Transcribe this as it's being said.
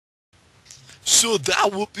sure,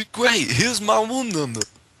 that would be great. Here's my room number.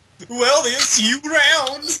 Well, then, see you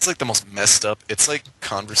around. It's like the most messed up. It's like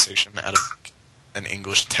conversation out of an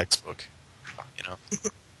English textbook. You know?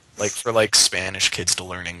 Like, for, like, Spanish kids to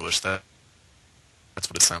learn English, that's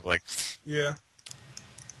what it sounds like. Yeah.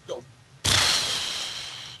 Go.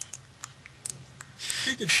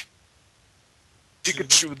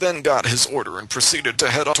 Pikachu then got his order and proceeded to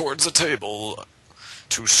head towards a table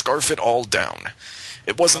to scarf it all down.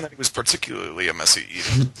 It wasn't that he was particularly a messy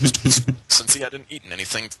eater, since he hadn't eaten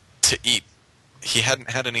anything to eat. He hadn't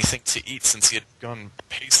had anything to eat since he had gone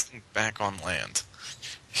pacing back on land.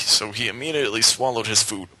 So he immediately swallowed his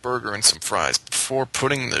food, a burger and some fries, before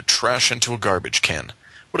putting the trash into a garbage can.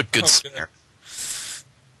 What a good snare.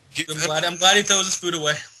 I'm glad he throws his food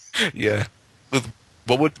away. Yeah.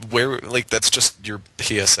 That's just your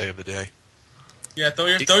PSA of the day. Yeah, throw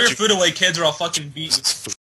your food away, kids, or I'll fucking beat you.